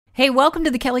Hey, welcome to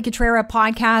the Kelly Cutrera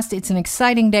podcast. It's an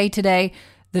exciting day today.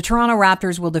 The Toronto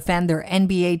Raptors will defend their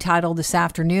NBA title this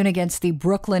afternoon against the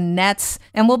Brooklyn Nets,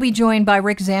 and we'll be joined by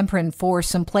Rick Zamperin for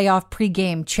some playoff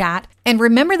pregame chat. And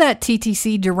remember that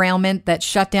TTC derailment that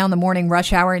shut down the morning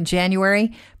rush hour in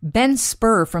January? Ben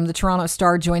Spur from the Toronto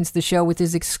Star joins the show with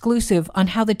his exclusive on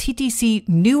how the TTC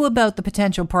knew about the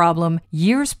potential problem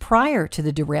years prior to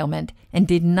the derailment and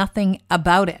did nothing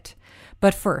about it.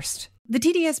 But first, the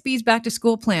TDSB's back to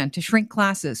school plan to shrink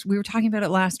classes. We were talking about it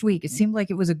last week. It seemed like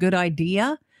it was a good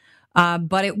idea,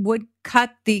 but it would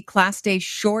cut the class day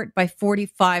short by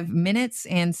 45 minutes.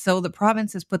 And so the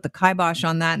province has put the kibosh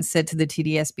on that and said to the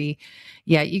TDSB,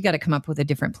 yeah, you got to come up with a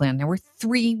different plan. Now we're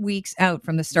 3 weeks out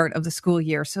from the start of the school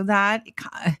year. So that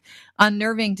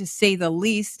unnerving to say the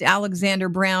least. Alexander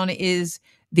Brown is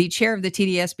the chair of the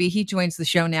TDSB. He joins the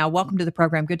show now. Welcome to the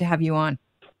program. Good to have you on.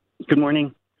 Good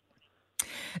morning.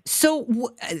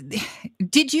 So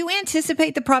did you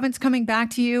anticipate the province coming back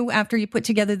to you after you put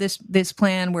together this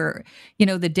plan where, you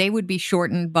know, the day would be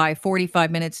shortened by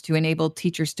 45 minutes to enable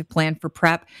teachers to plan for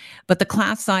prep, but the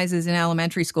class sizes in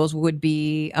elementary schools would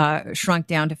be shrunk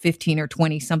down to 15 or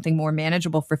 20, something more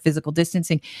manageable for physical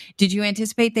distancing? Did you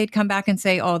anticipate they'd come back and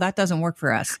say, oh, that doesn't work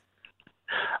for us?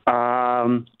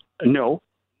 No,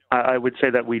 I would say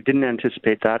that we didn't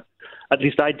anticipate that. At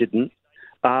least I didn't.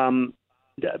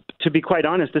 To be quite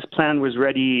honest, this plan was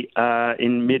ready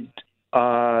in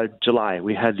mid-July.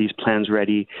 We had these plans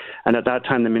ready, and at that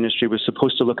time the ministry was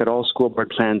supposed to look at all school board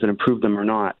plans and approve them or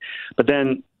not. But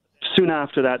then soon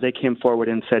after that, they came forward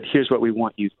and said, here's what we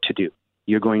want you to do.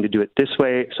 You're going to do it this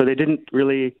way. So they didn't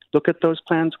really look at those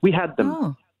plans. We had them.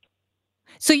 Oh.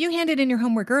 So you handed in your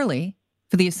homework early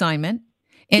for the assignment,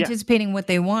 anticipating what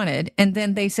they wanted, and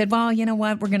then they said, well, you know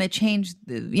what, we're going to change,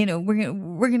 we're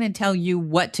going to tell you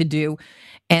what to do,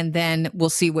 and then we'll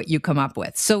see what you come up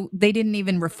with. So they didn't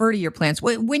even refer to your plans.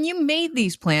 When you made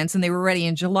these plans and they were ready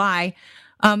in July,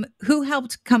 who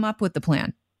helped come up with the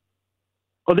plan?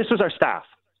 Well, this was our staff.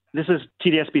 This is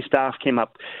TDSB staff came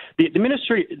up. The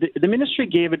ministry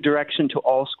gave a direction to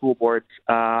all school boards,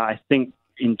 I think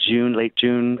in June, late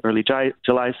June, early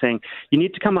July, saying you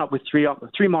need to come up with three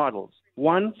models.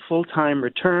 One full-time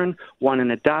return, one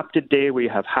an adapted day where you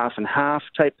have half and half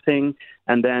type thing,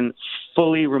 and then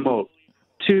fully remote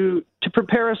to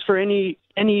prepare us for any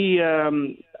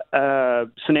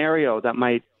scenario that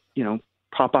might,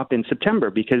 pop up in September,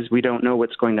 because we don't know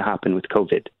what's going to happen with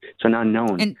COVID. It's an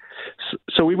unknown.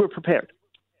 So we were prepared.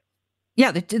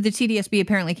 Yeah, the TDSB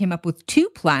apparently came up with two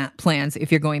plans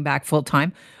if you're going back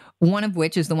full-time. One of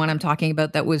which is the one I'm talking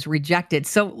about that was rejected.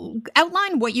 So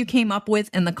outline what you came up with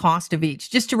and the cost of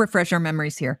each, just to refresh our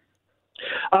memories here.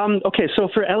 Okay, so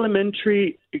for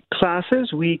elementary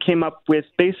classes, we came up with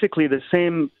basically the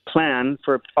same plan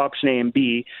for option A and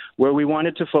B, where we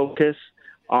wanted to focus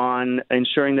on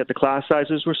ensuring that the class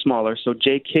sizes were smaller. So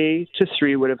JK to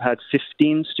 3 would have had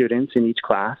 15 students in each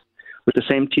class with the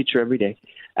same teacher every day.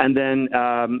 And then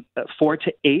 4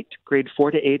 to 8, grade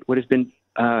 4 to 8 would have been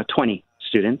 20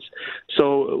 students.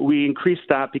 So we increased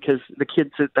that because the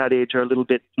kids at that age are a little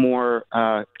bit more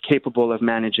capable of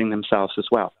managing themselves as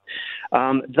well.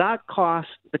 The cost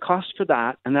for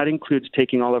that, and that includes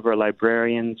taking all of our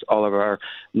librarians, all of our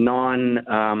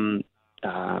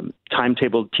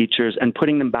timetable teachers, and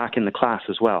putting them back in the class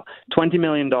as well. $20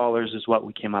 million is what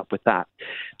we came up with that.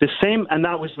 And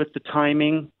that was with the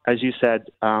timing, as you said,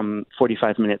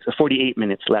 48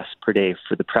 minutes less per day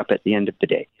for the prep at the end of the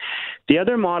day. The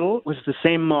other model was the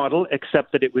same model,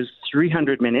 except that it was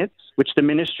 300 minutes, which the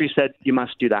ministry said, you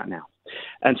must do that now.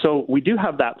 And so we do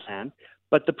have that plan,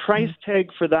 but the price tag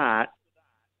for that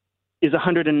is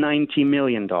 $190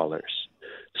 million.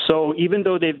 So even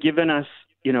though they've given us,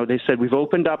 they said we've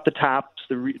opened up the taps,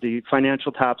 the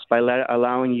financial taps, by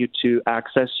allowing you to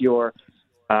access your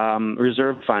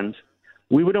reserve funds,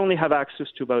 we would only have access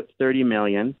to about $30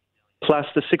 million, plus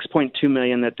the $6.2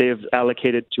 million that they've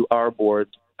allocated to our board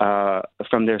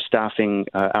from their staffing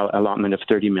allotment of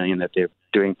 $30 million that they're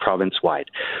doing province-wide.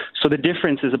 So the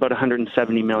difference is about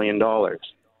 $170 million.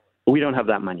 We don't have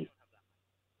that money.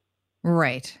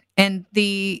 Right. And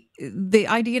the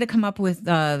idea to come up with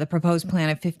the proposed plan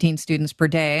of 15 students per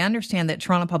day, I understand that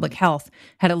Toronto Public Health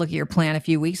had a look at your plan a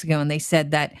few weeks ago, and they said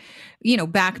that,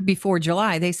 back before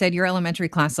July, they said your elementary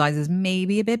class size is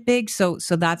maybe a bit big. So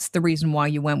that's the reason why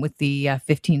you went with the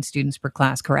 15 students per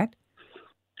class, correct?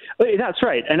 That's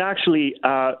right. And actually,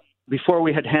 before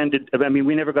we had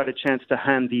we never got a chance to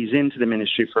hand these into the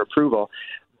ministry for approval.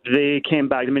 The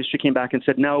ministry came back and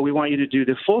said, no, we want you to do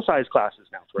the full-size classes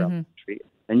now for elementary.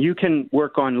 And you can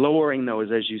work on lowering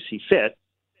those as you see fit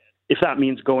if that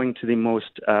means going to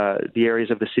the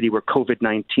areas of the city where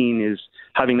COVID-19 is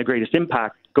having the greatest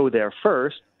impact, go there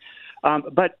first.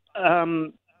 But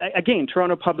again,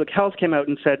 Toronto Public Health came out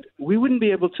and said we wouldn't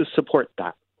be able to support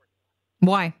that.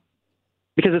 Why?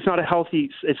 Because it's not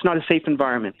a safe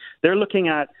environment. They're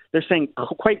saying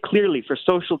quite clearly for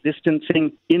social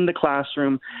distancing in the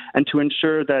classroom and to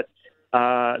ensure that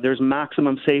there's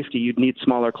maximum safety, you'd need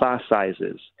smaller class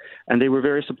sizes. And they were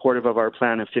very supportive of our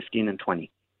plan of 15 and 20.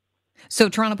 So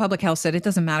Toronto Public Health said it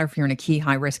doesn't matter if you're in a key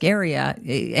high-risk area.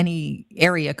 Any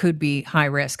area could be high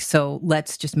risk. So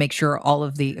let's just make sure all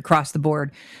of across the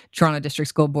board, Toronto District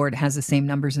School Board has the same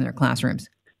numbers in their classrooms.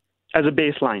 As a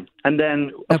baseline. And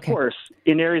then, of course,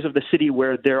 in areas of the city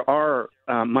where there are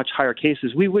much higher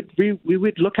cases, we would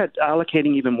look at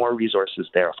allocating even more resources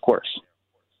there, of course.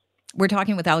 We're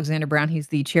talking with Alexander Brown, he's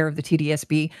the chair of the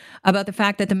TDSB, about the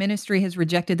fact that the ministry has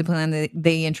rejected the plan that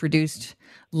they introduced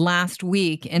last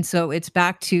week. And so it's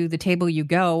back to the table you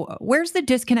go. Where's the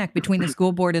disconnect between the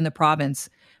school board and the province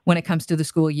when it comes to the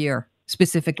school year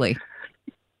specifically?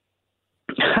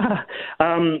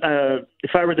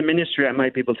 If I were the ministry, I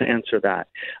might be able to answer that.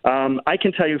 I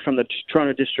can tell you from the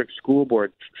Toronto District School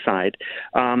Board side,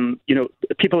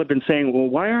 people have been saying, well,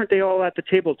 why aren't they all at the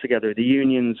table together, the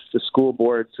unions, the school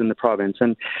boards, and the province?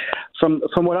 And from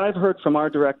what I've heard from our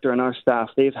director and our staff,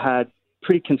 they've had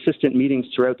pretty consistent meetings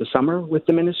throughout the summer with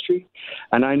the ministry.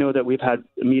 And I know that we've had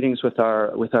meetings with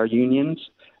our unions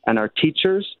and our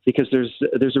teachers, because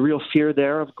there's a real fear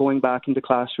there of going back into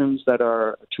classrooms that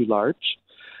are too large,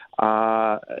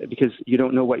 because you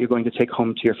don't know what you're going to take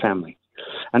home to your family.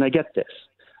 And I get this.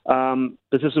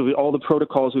 But all the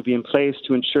protocols would be in place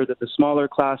to ensure that the smaller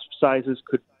class sizes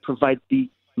could provide the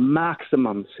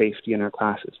maximum safety in our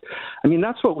classes. I mean,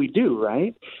 that's what we do,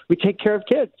 right? We take care of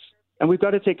kids, and we've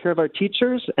got to take care of our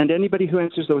teachers and anybody who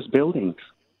enters those buildings.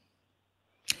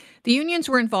 The unions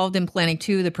were involved in planning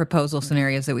two of the proposal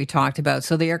scenarios that we talked about,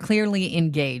 so they are clearly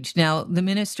engaged. Now, the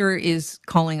minister is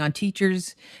calling on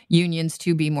teachers, unions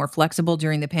to be more flexible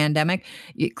during the pandemic.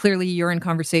 Clearly, you're in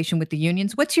conversation with the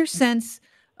unions. What's your sense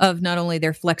of not only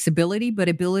their flexibility, but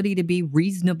ability to be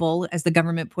reasonable, as the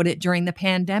government put it, during the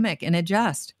pandemic and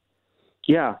adjust?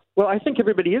 Yeah, well, I think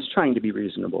everybody is trying to be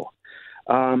reasonable.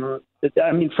 I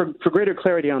mean, for greater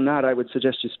clarity on that, I would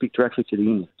suggest you speak directly to the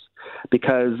unions.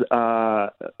 Because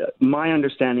my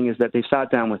understanding is that they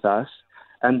sat down with us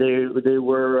and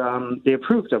they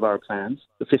approved of our plans,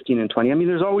 the 15 and 20. I mean,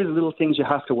 there's always little things you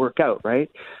have to work out, right?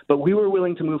 But we were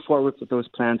willing to move forward with those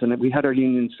plans, and we had our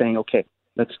unions saying, okay,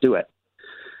 let's do it.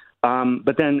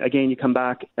 But then again, you come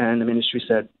back and the ministry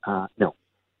said, no,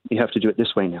 you have to do it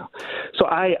this way now. So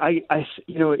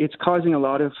it's causing a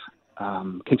lot of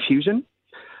confusion.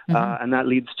 And that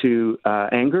leads to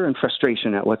anger and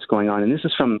frustration at what's going on. And this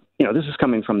is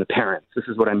coming from the parents. This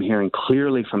is what I'm hearing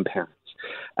clearly from parents.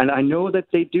 And I know that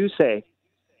they do say,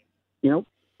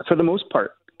 for the most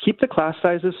part, keep the class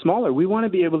sizes smaller. We want to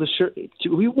be able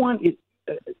we want it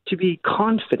to be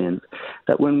confident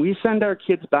that when we send our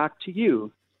kids back to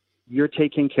you, you're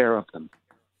taking care of them.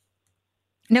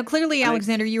 Now, clearly,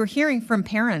 Alexander, you were hearing from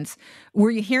parents.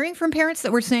 Were you hearing from parents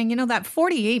that were saying, that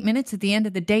 48 minutes at the end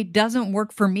of the day doesn't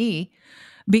work for me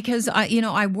because,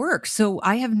 I work, so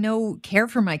I have no care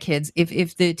for my kids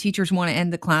if the teachers want to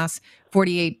end the class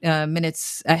 48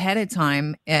 minutes ahead of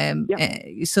time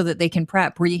so that they can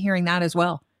prep? Were you hearing that as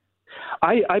well?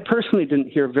 I personally didn't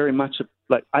hear very much.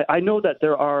 I know that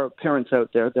there are parents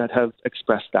out there that have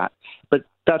expressed that, but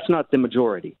that's not the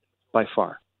majority by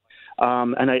far.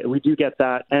 We do get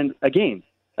that. And again,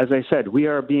 as I said, we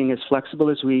are being as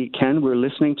flexible as we can. We're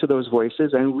listening to those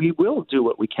voices, and we will do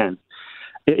what we can.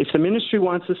 If the ministry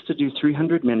wants us to do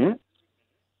 300 minutes,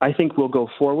 I think we'll go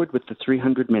forward with the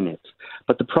 300 minutes.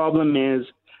 But the problem is,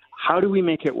 how do we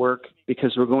make it work?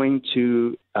 Because we're going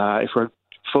to, if we're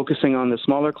focusing on the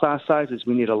smaller class sizes,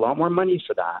 we need a lot more money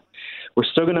for that. We're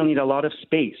still going to need a lot of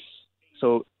space.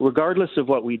 So regardless of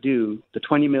what we do, the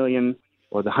 20 million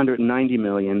or the 190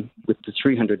 million with the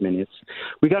 300 minutes,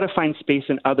 we got to find space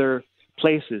in other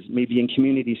places, maybe in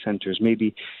community centers,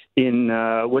 maybe in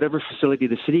whatever facility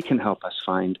the city can help us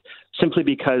find, simply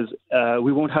because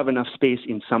we won't have enough space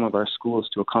in some of our schools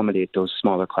to accommodate those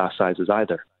smaller class sizes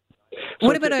either. So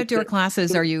what about outdoor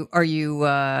classes? Are you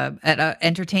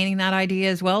entertaining that idea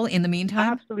as well in the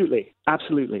meantime?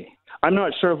 Absolutely. I'm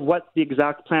not sure of what the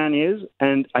exact plan is,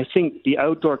 and I think the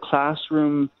outdoor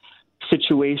classroom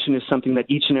situation is something that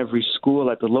each and every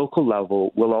school at the local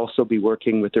level will also be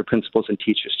working with their principals and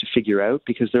teachers to figure out,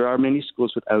 because there are many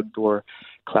schools with outdoor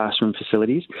classroom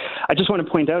facilities. I just want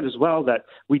to point out as well that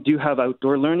we do have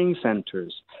outdoor learning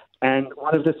centers. And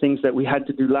one of the things that we had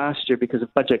to do last year because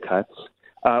of budget cuts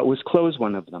was close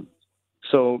one of them.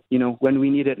 So, when we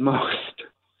need it most.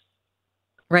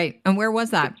 Right. And where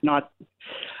was that? It's not.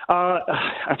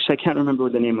 Actually, I can't remember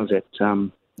the name of it.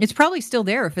 It's probably still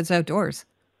there if it's outdoors.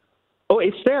 Oh,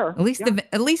 it's there. At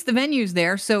least the venue's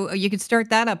there, so you could start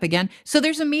that up again. So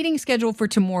there's a meeting scheduled for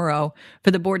tomorrow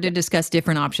for the board to discuss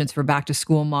different options for back to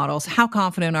school models. How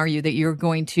confident are you that you're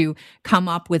going to come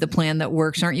up with a plan that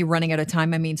works? Aren't you running out of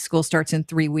time? I mean, school starts in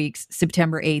 3 weeks,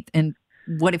 September 8th. And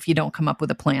what if you don't come up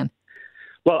with a plan?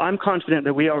 Well, I'm confident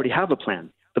that we already have a plan.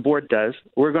 The board does.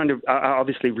 We're going to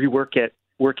obviously rework it,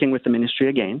 working with the ministry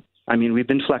again. I mean, we've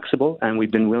been flexible and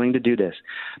we've been willing to do this.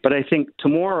 But I think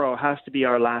tomorrow has to be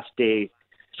our last day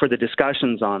for the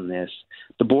discussions on this.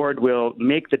 The board will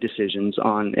make the decisions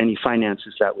on any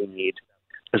finances that we need.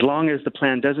 As long as the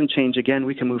plan doesn't change again,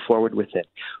 we can move forward with it.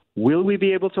 Will we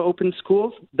be able to open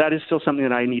schools? That is still something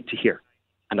that I need to hear,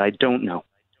 and I don't know.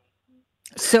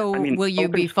 So will you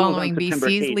be following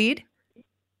BC's lead?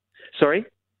 Sorry?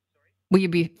 Will you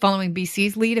be following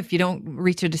BC's lead if you don't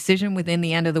reach a decision within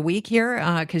the end of the week here?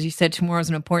 Because you said tomorrow's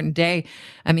an important day.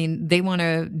 I mean, they want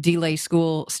to delay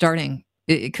school starting.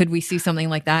 Could we see something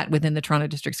like that within the Toronto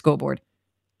District School Board?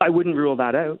 I wouldn't rule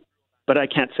that out, but I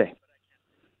can't say.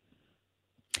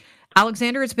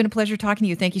 Alexander, it's been a pleasure talking to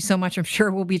you. Thank you so much. I'm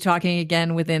sure we'll be talking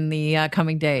again within the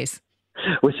coming days.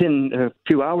 Within a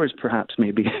few hours, perhaps,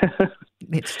 maybe.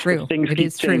 It's true. It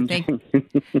is true.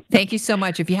 Thank you so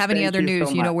much. If you have any other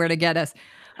news, you know where to get us.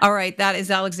 All right. That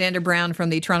is Alexander Brown from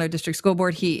the Toronto District School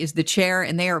Board. He is the chair,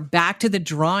 and they are back to the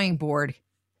drawing board.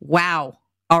 Wow.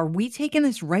 Are we taking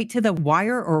this right to the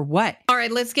wire or what? All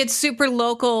right, let's get super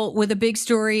local with a big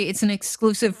story. It's an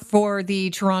exclusive for the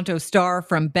Toronto Star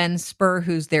from Ben Spur,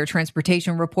 who's their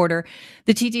transportation reporter.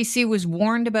 The TTC was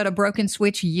warned about a broken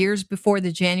switch years before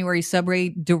the January subway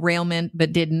derailment,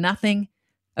 but did nothing,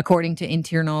 according to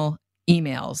internal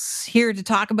emails. Here to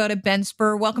talk about it, Ben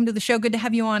Spur. Welcome to the show. Good to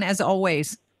have you on, as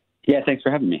always. Yeah, thanks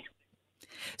for having me.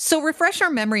 So refresh our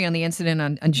memory on the incident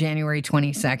on January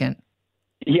 22nd.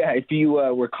 Yeah, if you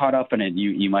were caught up in it,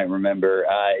 you might remember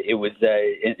it was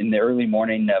in the early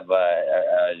morning of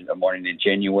a morning in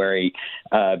January.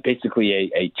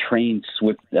 Basically, a train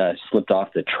slipped off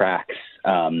the tracks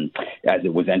as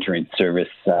it was entering service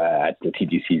at the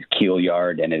TTC's Keele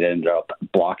Yard, and it ended up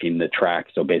blocking the track.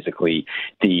 So basically,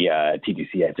 the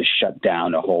TTC had to shut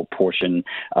down a whole portion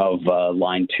of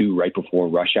Line 2 right before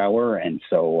rush hour, and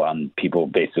so people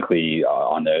basically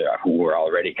who were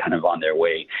already kind of on their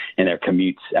way in their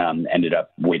commutes ended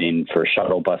up waiting for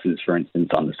shuttle buses, for instance,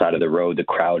 on the side of the road. The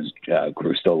crowds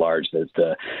grew so large that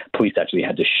the police actually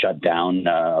had to shut down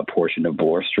a portion of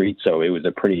Bloor Street. So it was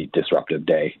a pretty disruptive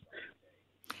day.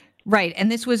 Right.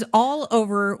 And this was all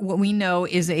over what we know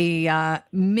is a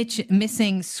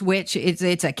missing switch.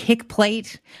 It's a kick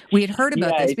plate. We had heard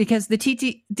about this because they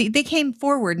came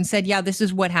forward and said, yeah, this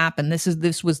is what happened.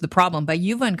 This was the problem. But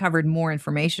you've uncovered more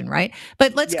information, right?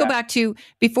 But let's go back to,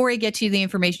 before I get to the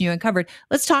information you uncovered,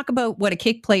 let's talk about what a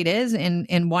kick plate is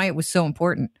and why it was so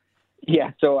important.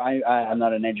 Yeah, so I'm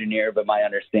not an engineer, but my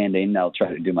understanding, I'll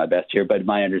try to do my best here, but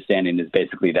my understanding is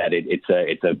basically that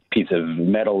it's a piece of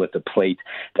metal with a plate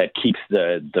that keeps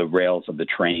the rails of the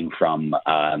train from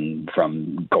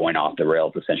going off the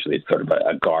rails. Essentially, it's sort of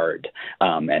a guard,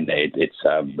 and it's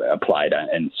applied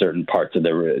in certain parts of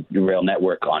the rail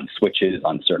network, on switches,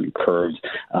 on certain curves,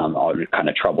 all kind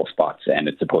of trouble spots, and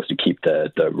it's supposed to keep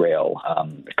the rail,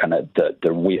 kind of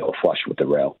the wheel flush with the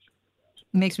rail.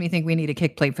 Makes me think we need a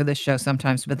kick plate for this show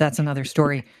sometimes, but that's another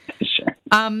story. Sure.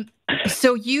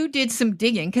 So you did some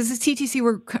digging because the TTC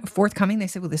were forthcoming. They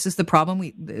said, well, this is the problem.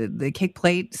 The kick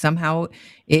plate, somehow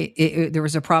there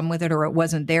was a problem with it or it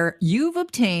wasn't there. You've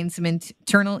obtained some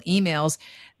internal emails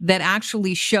that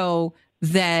actually show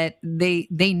that they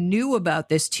knew about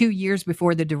this 2 years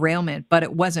before the derailment, but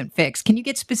it wasn't fixed. Can you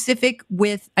get specific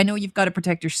with, I know you've got to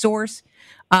protect your source,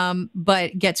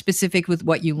 but get specific with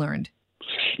what you learned.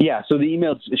 Yeah, so the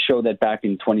emails show that back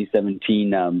in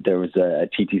 2017, there was a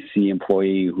TTC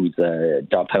employee whose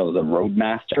job title is a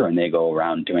roadmaster, and they go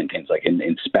around doing things like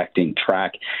inspecting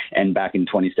track. And back in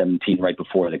 2017, right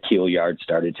before the Keele Yard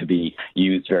started to be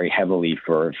used very heavily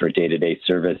for day-to-day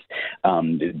service,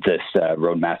 this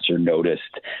roadmaster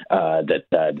noticed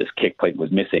that this kick plate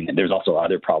was missing. And there's also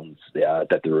other problems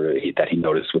that he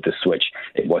noticed with the switch.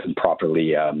 It wasn't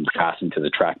properly fastened to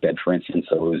the track bed, for instance,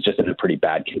 so it was just in a pretty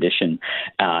bad condition.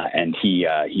 And he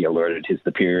alerted his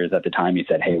superiors at the time. He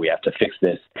said, hey, we have to fix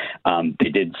this. They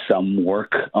did some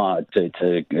work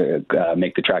to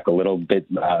make the track a little bit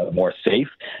more safe,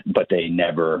 but they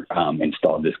never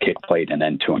installed this kick plate. And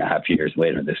then 2.5 years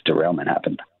later, this derailment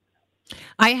happened.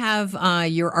 I have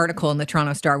your article in the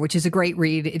Toronto Star, which is a great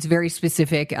read. It's very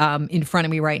specific in front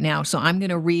of me right now. So I'm going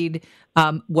to read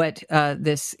what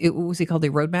what was he called? The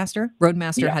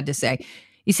Roadmaster had to say.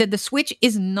 He said the switch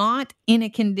is not in a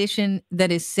condition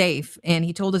that is safe. And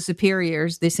he told his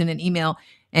superiors this in an email.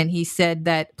 And he said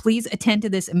that please attend to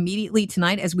this immediately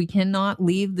tonight, as we cannot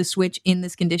leave the switch in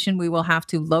this condition. We will have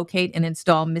to locate and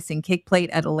install missing kick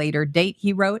plate at a later date,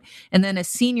 he wrote. And then a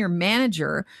senior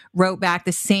manager wrote back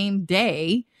the same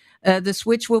day, the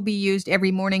switch will be used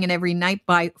every morning and every night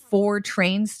by 4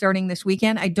 trains starting this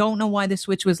weekend. I don't know why the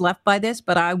switch was left by this,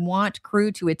 but I want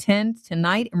crew to attend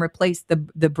tonight and replace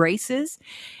the braces.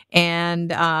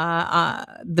 And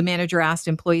the manager asked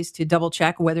employees to double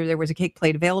check whether there was a kick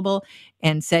plate available,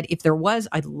 and said if there was,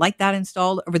 I'd like that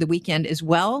installed over the weekend as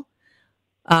well.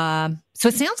 So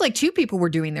it sounds like 2 people were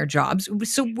doing their jobs.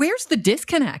 So where's the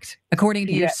disconnect, according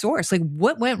to your source? Like,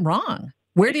 what went wrong?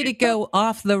 Where did it go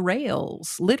off the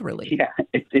rails, literally? Yeah,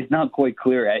 it's not quite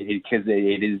clear, because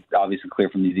it is obviously clear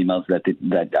from these emails that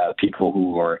people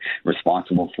who were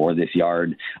responsible for this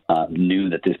yard knew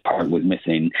that this part was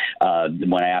missing.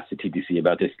 When I asked the TTC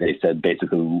about this, they said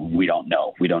basically, we don't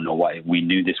know. We don't know why. We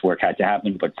knew this work had to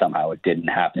happen, but somehow it didn't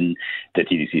happen. The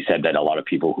TTC said that a lot of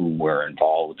people who were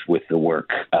involved with the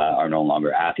work are no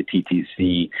longer at the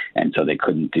TTC, and so they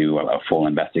couldn't do a full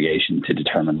investigation to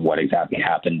determine what exactly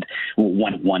happened.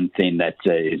 One thing that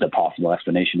is a possible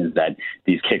explanation is that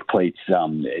these kick plates,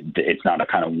 it's not a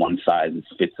kind of one size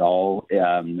fits all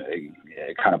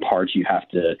kind of part. You have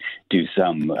to do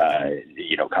some,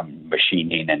 kind of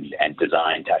machining and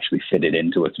design to actually fit it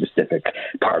into a specific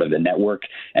part of the network.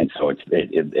 And so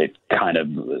it kind of,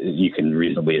 you can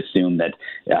reasonably assume that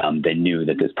they knew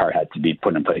that this part had to be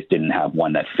put in place, didn't have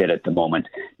one that fit at the moment,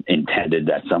 intended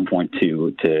at some point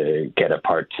to get a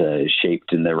part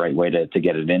shaped in the right way to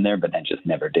get it in there, but then just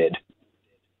never did.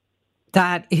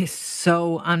 That is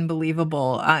so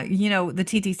unbelievable. The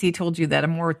TTC told you that a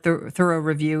more thorough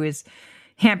review is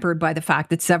hampered by the fact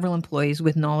that several employees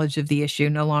with knowledge of the issue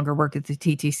no longer work at the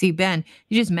TTC. Ben,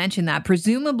 you just mentioned that.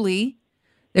 Presumably,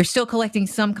 they're still collecting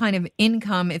some kind of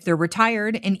income if they're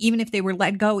retired. And even if they were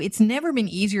let go, it's never been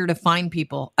easier to find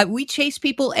people. We chase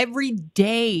people every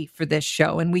day for this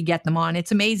show and we get them on.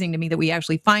 It's amazing to me that we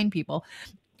actually find people.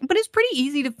 But it's pretty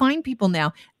easy to find people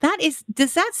now.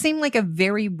 Does that seem like a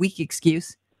very weak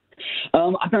excuse?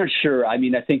 I'm not sure. I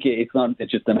mean, I think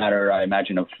it's just a matter, I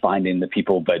imagine, of finding the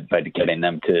people, but getting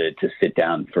them to sit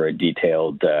down for a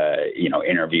detailed,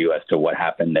 interview as to what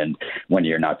happened. And when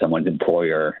you're not someone's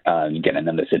employer, getting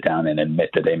them to sit down and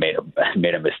admit that they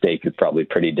made a mistake is probably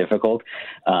pretty difficult.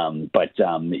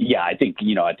 I think,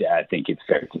 I think it's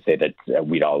fair to say that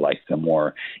we'd all like some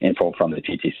more info from the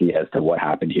TTC as to what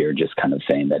happened here. Just kind of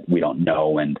saying that we don't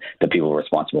know and the people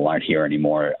responsible aren't here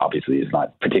anymore, obviously is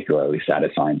not particularly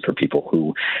satisfying for people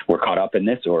who were caught up in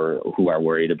this or who are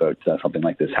worried about something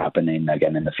like this happening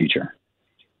again in the future.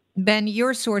 Ben,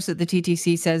 your source at the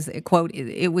TTC says, quote,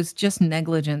 it was just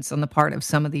negligence on the part of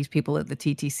some of these people at the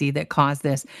TTC that caused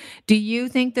this. Do you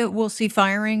think that we'll see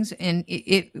firings, and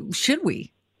should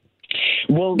we?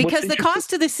 Well, because the cost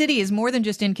to the city is more than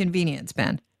just inconvenience,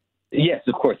 Ben. Yes,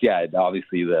 of course. Yeah,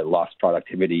 obviously the lost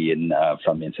productivity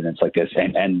from incidents like this,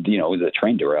 and it was a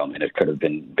train derailment. It could have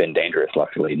been dangerous.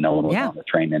 Luckily, no one was on the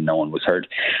train and no one was hurt.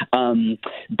 I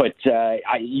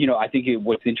think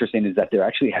what's interesting is that there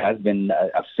actually has been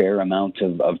a fair amount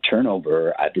of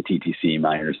turnover at the TTC.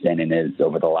 My understanding is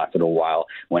over the last little while,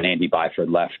 when Andy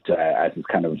Byford left, as is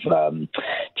kind of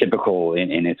typical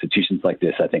in institutions like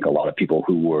this, I think a lot of people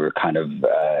who were kind of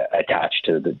attached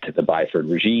to the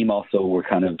Byford regime also were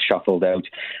kind of shuffled out,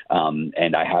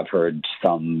 and I have heard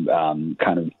some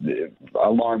kind of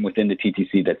alarm within the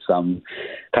TTC that some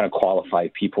kind of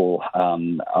qualified people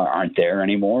aren't there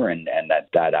anymore, and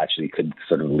that actually could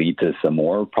sort of lead to some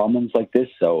more problems like this.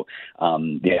 So,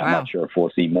 I'm not sure if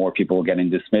we'll see more people getting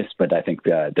dismissed, but I think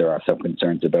there are some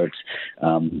concerns about,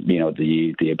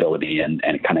 the ability and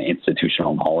kind of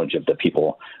institutional knowledge of the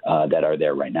people that are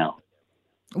there right now.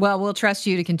 Well, we'll trust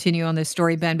you to continue on this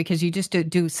story, Ben, because you just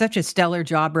do such a stellar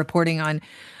job reporting on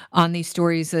these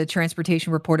stories, a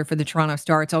transportation reporter for the Toronto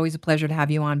Star. It's always a pleasure to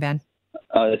have you on, Ben.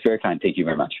 That's very kind. Thank you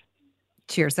very much.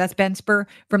 Cheers. That's Ben Spur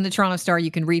from the Toronto Star. You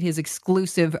can read his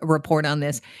exclusive report on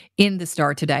this in the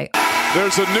Star today.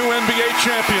 There's a new NBA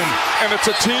champion, and it's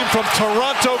a team from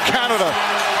Toronto, Canada.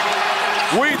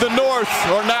 We, the North,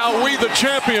 are now we, the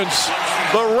champions,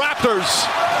 the Raptors,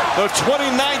 the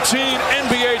 2019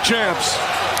 NBA champs.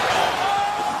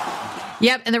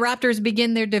 Yep, and the Raptors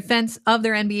begin their defense of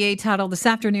their NBA title this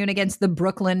afternoon against the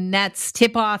Brooklyn Nets.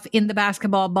 Tip-off in the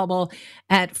basketball bubble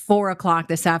at 4 o'clock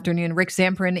this afternoon. Rick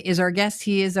Zamperin is our guest.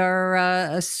 He is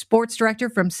our sports director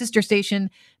from sister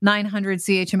station 900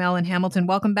 CHML in Hamilton.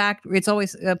 Welcome back. It's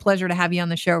always a pleasure to have you on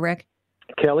the show, Rick.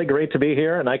 Kelly, great to be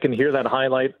here, and I can hear that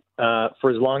highlight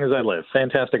for as long as I live.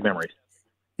 Fantastic memories.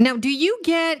 Now, do you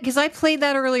get, because I played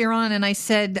that earlier on and I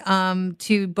said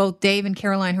to both Dave and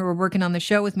Caroline, who were working on the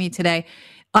show with me today,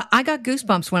 I got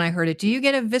goosebumps when I heard it. Do you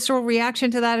get a visceral reaction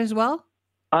to that as well?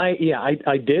 I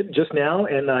did just now,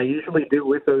 and I usually do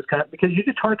with those because you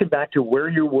just harken back to where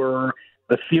you were,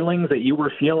 the feelings that you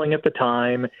were feeling at the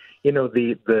time,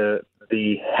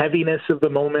 the heaviness of the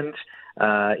moment,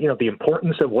 the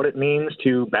importance of what it means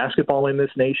to basketball in this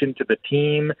nation, to the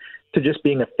team, to just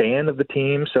being a fan of the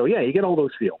team. So, yeah, you get all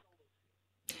those feels.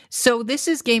 So this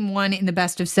is game one in the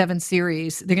best of 7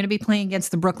 series. They're going to be playing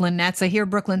against the Brooklyn Nets. I hear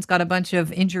Brooklyn's got a bunch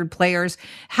of injured players.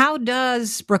 How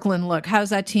does Brooklyn look? How does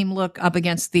that team look up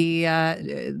against the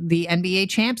NBA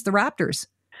champs, the Raptors?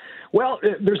 Well,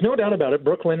 there's no doubt about it.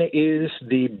 Brooklyn is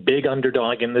the big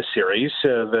underdog in this series.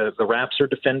 The Raps are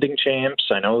defending champs.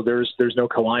 I know there's no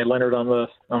Kawhi Leonard on the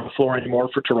floor anymore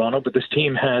for Toronto, but this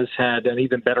team has had an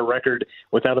even better record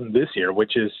without him this year,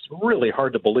 which is really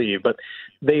hard to believe. But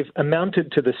they've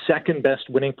amounted to the second best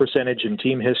winning percentage in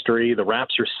team history. The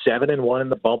Raps are 7-1 in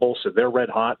the bubble, so they're red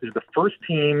hot. They're the first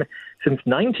team since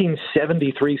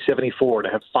 1973-74 to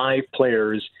have 5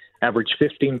 players average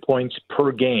 15 points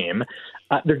per game.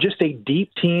 They're just a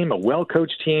deep team, a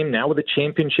well-coached team, now with a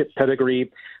championship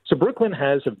pedigree. So Brooklyn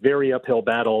has a very uphill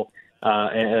battle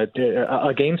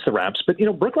against the Raps. But,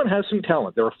 Brooklyn has some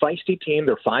talent. They're a feisty team.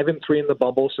 They're 5-3 in the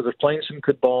bubble, so they're playing some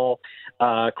good ball.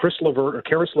 Karis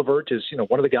LeVert is,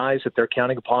 one of the guys that they're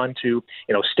counting upon to,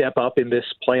 step up in this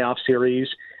playoff series.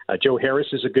 Joe Harris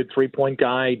is a good three-point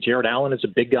guy. Jared Allen is a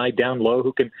big guy down low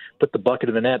who can put the bucket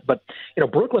in the net. But,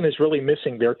 Brooklyn is really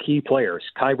missing their key players.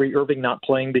 Kyrie Irving not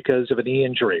playing because of a knee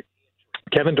injury.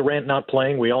 Kevin Durant not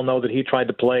playing. We all know that he tried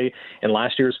to play in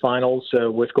last year's finals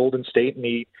with Golden State, and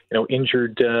he,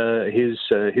 injured his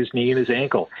knee and his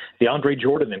ankle. DeAndre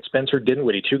Jordan and Spencer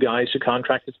Dinwiddie, 2 guys who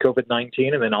contracted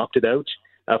COVID-19 and then opted out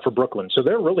for Brooklyn. So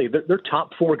their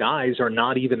top 4 guys are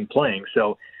not even playing.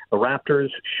 So the Raptors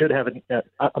should have,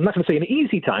 I'm not going to say an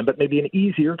easy time, but maybe an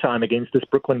easier time against this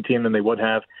Brooklyn team than they would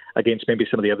have against maybe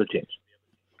some of the other teams.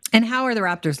 And how are the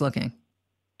Raptors looking?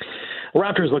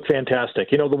 Raptors look fantastic.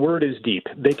 The word is deep.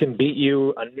 They can beat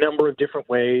you a number of different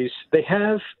ways. They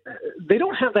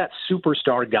don't have that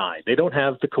superstar guy. They don't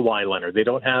have the Kawhi Leonard. They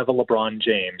don't have a LeBron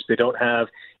James. They don't have,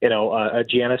 a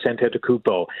Giannis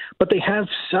Antetokounmpo. But they have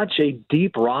such a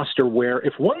deep roster where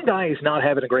if one guy is not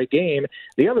having a great game,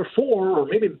 the other 4 or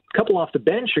maybe a couple off the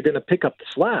bench are going to pick up the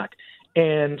slack.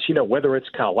 And, whether it's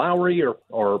Kyle Lowry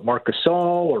or Marc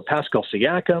Gasol or Pascal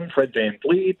Siakam, Fred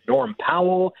VanVleet, Norm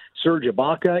Powell, Serge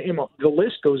Ibaka, the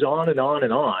list goes on and on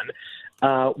and on,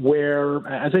 where,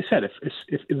 as I said,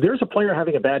 if there's a player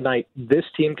having a bad night, this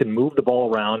team can move the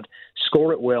ball around,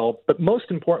 score at will, but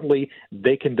most importantly,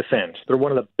 they can defend. They're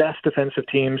one of the best defensive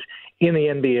teams in the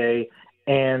NBA.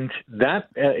 And that,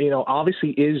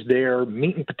 obviously is their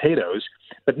meat and potatoes.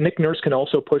 But Nick Nurse can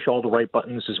also push all the right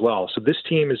buttons as well. So this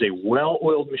team is a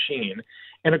well-oiled machine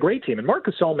and a great team. And Marc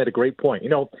Gasol made a great point.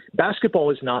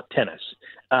 Basketball is not tennis,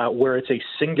 where it's a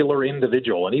singular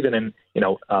individual. And even in,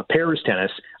 pairs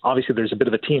tennis, obviously there's a bit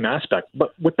of a team aspect.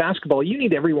 But with basketball, you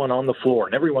need everyone on the floor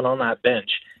and everyone on that bench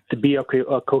to be a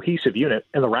cohesive unit.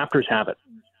 And the Raptors have it.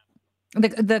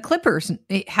 The Clippers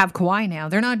have Kawhi now.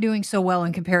 They're not doing so well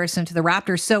in comparison to the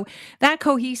Raptors. So that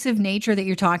cohesive nature that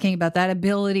you're talking about, that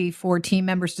ability for team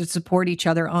members to support each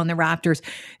other on the Raptors,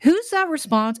 who's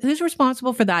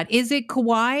responsible for that? Is it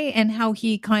Kawhi and how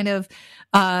he kind of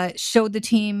showed the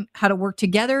team how to work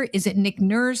together? Is it Nick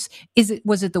Nurse?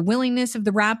 Was it the willingness of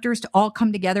the Raptors to all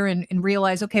come together and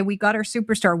realize, okay, we got our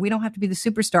superstar. We don't have to be the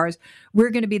superstars. We're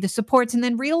going to be the supports. And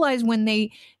then realize when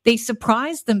they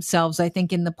surprised themselves, I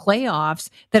think, in the playoffs,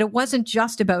 that it wasn't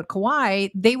just about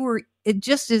Kawhi. They were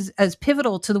just as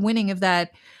pivotal to the winning of that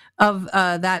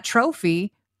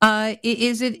trophy. Did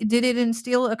it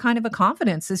instill a kind of a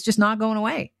confidence that's just not going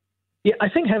away? Yeah, I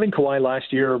think having Kawhi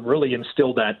last year really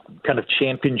instilled that kind of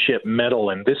championship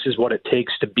medal, and this is what it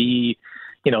takes to be,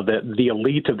 the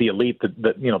elite of the elite,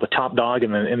 the top dog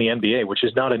in the NBA, which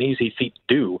is not an easy feat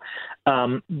to do.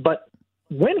 But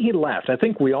when he left, I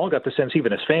think we all got the sense,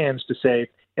 even as fans, to say,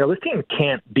 this team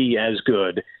can't be as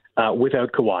good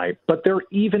without Kawhi, but they're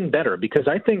even better because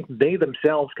I think they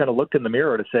themselves kind of looked in the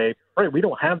mirror to say, all right, we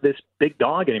don't have this big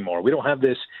dog anymore. We don't have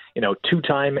this,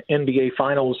 2-time NBA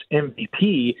Finals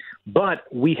MVP, but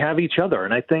we have each other.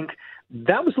 And I think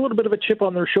that was a little bit of a chip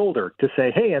on their shoulder to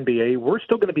say, hey, NBA, we're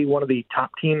still going to be one of the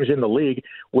top teams in the league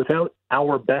without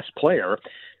our best player.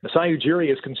 Masai Ujiri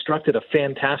has constructed a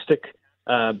fantastic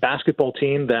basketball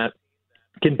team that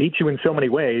can beat you in so many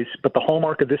ways, but the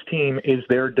hallmark of this team is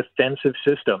their defensive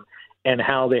system and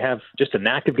how they have just a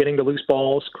knack of getting to loose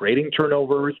balls, creating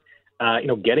turnovers,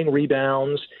 getting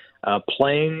rebounds,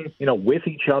 playing, with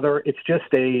each other. It's just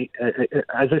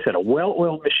as I said, a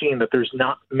well-oiled machine that there's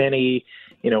not many,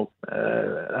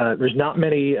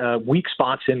 weak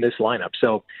spots in this lineup.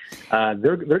 So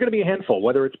they're going to be a handful,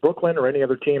 whether it's Brooklyn or any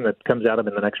other team that comes out of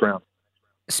them in the next round.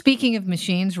 Speaking of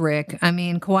machines, Rick, I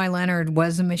mean, Kawhi Leonard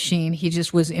was a machine. He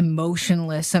just was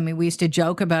emotionless. I mean, we used to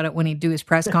joke about it when he'd do his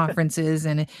press conferences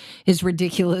and his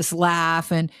ridiculous laugh.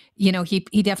 And,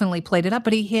 he definitely played it up,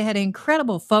 but he had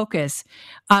incredible focus.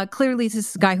 Clearly, this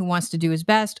is a guy who wants to do his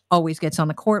best, always gets on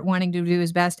the court wanting to do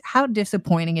his best. How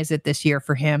disappointing is it this year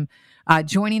for him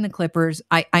joining the Clippers?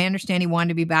 I understand he wanted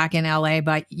to be back in LA,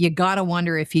 but you got to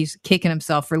wonder if he's kicking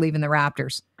himself for leaving the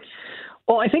Raptors.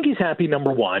 Well, I think he's happy,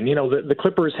 number one. The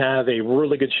Clippers have a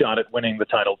really good shot at winning the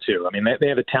title, too. I mean, they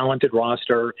have a talented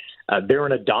roster. They're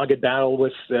in a dogged battle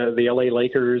with the L.A.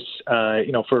 Lakers,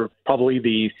 for probably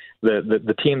the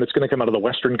team that's going to come out of the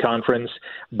Western Conference.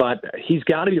 But he's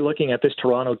got to be looking at this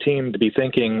Toronto team to be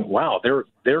thinking, wow,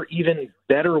 they're even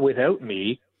better without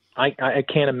me. I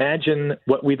can't imagine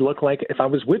what we'd look like if I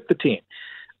was with the team.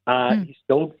 He's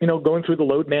still, going through the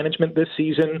load management this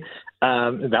season.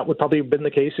 That would probably have been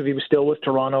the case if he was still with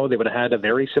Toronto. They would have had a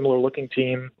very similar-looking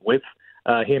team with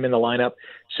him in the lineup.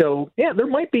 So, yeah, there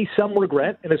might be some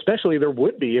regret, and especially there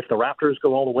would be if the Raptors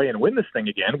go all the way and win this thing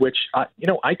again, which,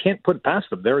 I can't put past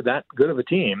them. They're that good of a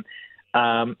team.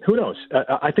 Who knows?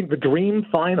 I think the dream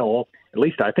final, at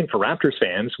least I think for Raptors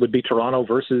fans, would be Toronto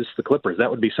versus the Clippers. That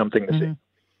would be something to see.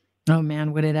 Oh,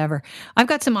 man, would it ever. I've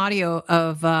got some audio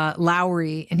of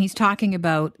Lowry, and he's talking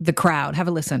about the crowd. Have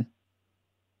a listen.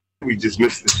 We just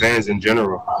miss the fans in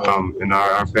general, and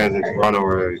our fans in Toronto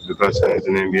are the best fans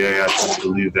in the NBA. I just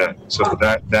believe that. So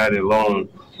that alone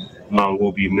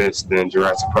will be missed in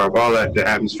Jurassic Park. All that, the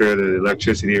atmosphere, the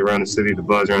electricity around the city, the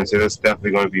buzz around the city, that's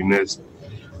definitely going to be missed.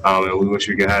 And we wish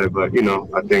we could have it, but,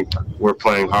 I think we're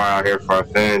playing hard out here for our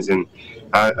fans, and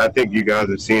I think you guys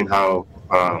have seen how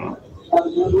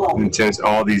intense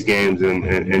all these games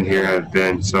in here have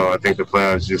been. So I think the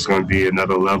playoffs is just going to be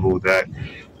another level that,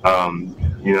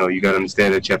 you got to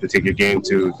understand that you have to take your game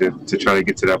to try to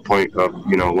get to that point of,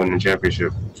 winning the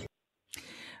championship.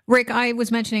 Rick, I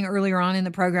was mentioning earlier on in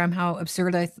the program how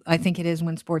absurd I think it is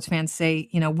when sports fans say,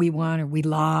 we won or we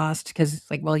lost, because it's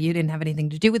like, well, you didn't have anything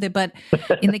to do with it. But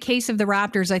in the case of the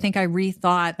Raptors, I think I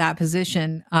rethought that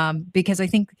position because I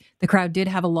think the crowd did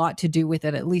have a lot to do with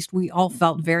it. At least we all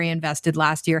felt very invested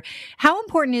last year. How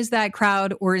important is that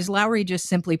crowd, or is Lowry just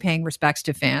simply paying respects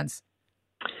to fans?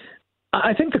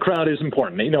 I think the crowd is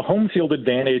important. Home field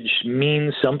advantage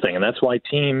means something, and that's why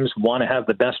teams want to have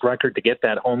the best record to get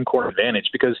that home court advantage,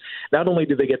 because not only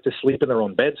do they get to sleep in their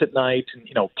own beds at night and,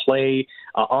 play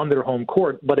on their home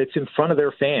court, but it's in front of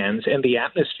their fans, and the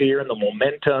atmosphere and the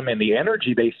momentum and the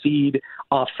energy they feed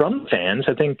off from fans,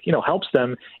 I think, helps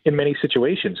them in many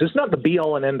situations. It's not the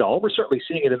be-all and end-all. We're certainly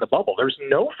seeing it in the bubble. There's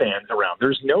no fans around.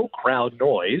 There's no crowd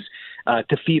noise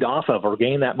to feed off of or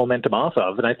gain that momentum off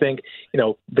of. And I think,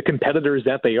 the competitors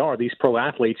that they are, these pro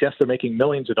athletes, yes, they're making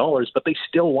millions of dollars, but they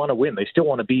still want to win. They still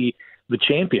want to be the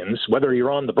champions, whether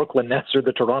you're on the Brooklyn Nets or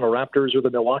the Toronto Raptors or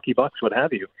the Milwaukee Bucks, what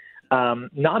have you.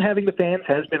 Not having the fans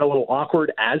has been a little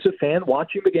awkward as a fan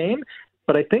watching the game,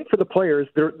 but I think for the players,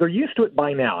 they're used to it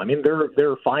by now. I mean,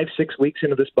 they're 5-6 weeks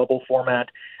into this bubble format.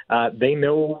 They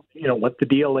know, what the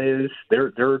deal is.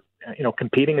 They're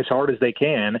competing as hard as they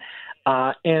can.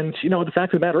 And, the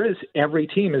fact of the matter is every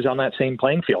team is on that same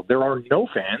playing field. There are no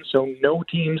fans, so no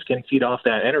teams can feed off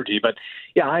that energy. But,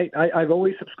 yeah, I've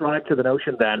always subscribed to the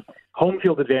notion that home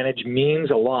field advantage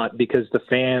means a lot because the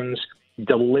fans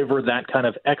deliver that kind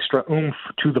of extra oomph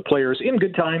to the players in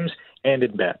good times and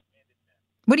in bad.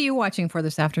 What are you watching for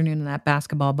this afternoon in that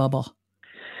basketball bubble?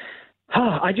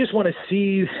 I just want to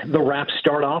see the Raps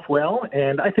start off well,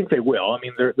 and I think they will. I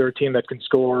mean, they're a team that can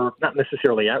score, not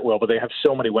necessarily at will, but they have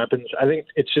so many weapons. I think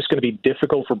it's just going to be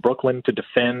difficult for Brooklyn to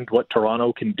defend what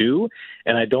Toronto can do,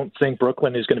 and I don't think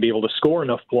Brooklyn is going to be able to score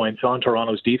enough points on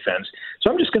Toronto's defense. So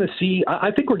I'm just going to see –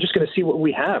 I think we're just going to see what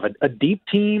we have, a deep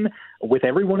team with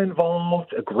everyone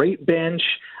involved, a great bench,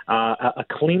 a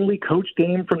cleanly coached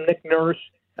game from Nick Nurse.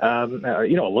 A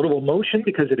little emotion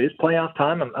because it is playoff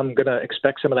time. I'm going to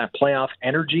expect some of that playoff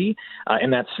energy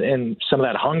and some of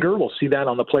that hunger. We'll see that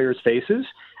on the players' faces.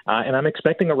 And I'm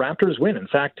expecting a Raptors win. In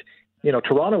fact,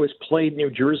 Toronto has played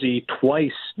Brooklyn/New Jersey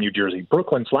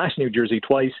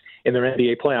twice in their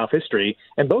NBA playoff history,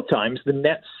 and both times the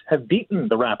Nets have beaten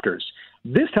the Raptors.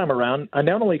 This time around, I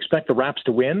not only expect the Raps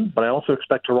to win, but I also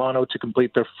expect Toronto to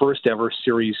complete their first ever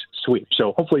series sweep.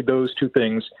 So hopefully those two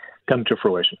things come to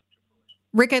fruition.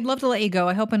 Rick, I'd love to let you go.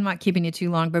 I hope I'm not keeping you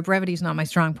too long, but brevity is not my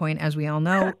strong point, as we all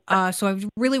know. So I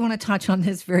really want to touch on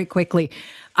this very quickly.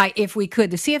 If we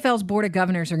could, the CFL's Board of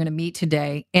Governors are going to meet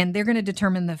today, and they're going to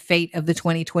determine the fate of the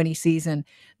 2020 season.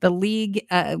 The league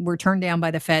were turned down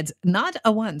by the feds, not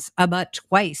once, but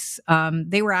twice.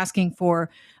 They were asking for,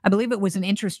 I believe it was an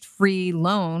interest-free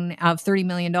loan of $30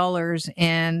 million,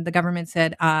 and the government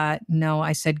said, no.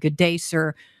 I said, good day,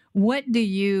 sir. What do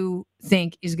you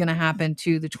think is going to happen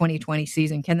to the 2020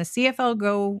 season? Can the CFL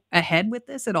go ahead with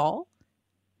this at all?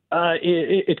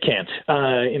 It can't.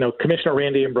 Commissioner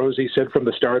Randy Ambrosie said from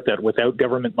the start that without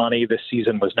government money, this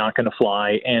season was not going to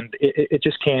fly, and it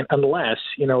just can't unless,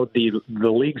 the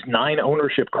league's 9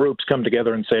 ownership groups come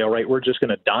together and say, all right, we're just going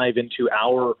to dive into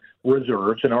our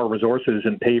reserves and our resources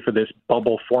and pay for this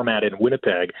bubble format in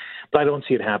Winnipeg. But I don't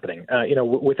see it happening.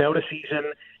 Without a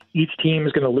season, each team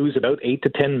is going to lose about $8 to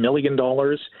 $10 million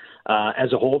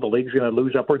as a whole. The league's going to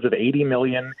lose upwards of $80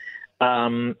 million.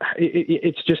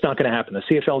 It's just not going to happen. The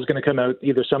CFL is going to come out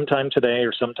either sometime today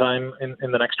or sometime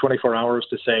in the next 24 hours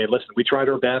to say, listen, we tried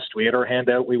our best. We had our hand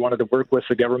out. We wanted to work with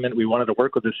the government. We wanted to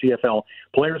work with the CFL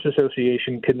Players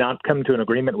Association. Could not come to an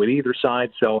agreement with either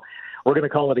side. So we're going to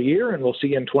call it a year, and we'll see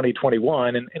you in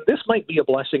 2021. And this might be a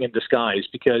blessing in disguise,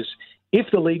 because if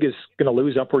the league is going to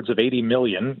lose upwards of $80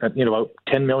 million, about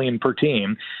 $10 million per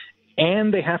team,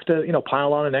 and they have to,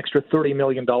 pile on an extra $30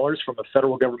 million from a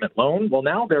federal government loan, well,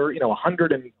 now they're,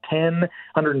 $110,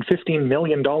 $115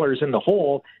 million in the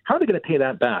hole. How are they going to pay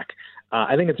that back?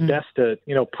 I think it's best to,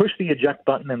 push the eject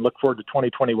button and look forward to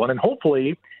 2021, and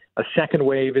hopefully a second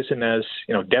wave isn't as,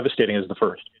 devastating as the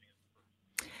first.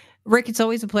 Rick, it's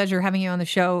always a pleasure having you on the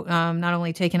show, not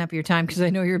only taking up your time, because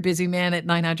I know you're a busy man at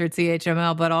 900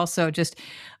 CHML, but also just,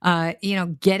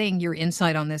 getting your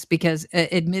insight on this, because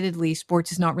admittedly,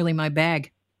 sports is not really my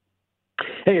bag.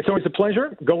 Hey, it's always a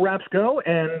pleasure. Go Raps go,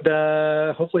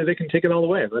 and hopefully they can take it all the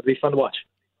way. That'd be fun to watch.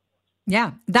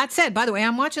 Yeah. That said, by the way,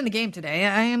 I'm watching the game today.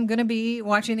 I am going to be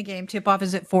watching the game. Tip-off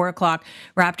is at 4:00,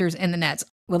 Raptors and the Nets.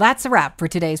 Well, that's a wrap for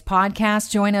today's podcast.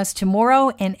 Join us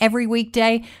tomorrow and every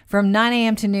weekday from 9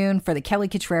 a.m. to noon for the Kelly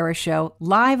Cutrara Show,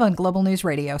 live on Global News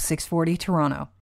Radio, 640 Toronto.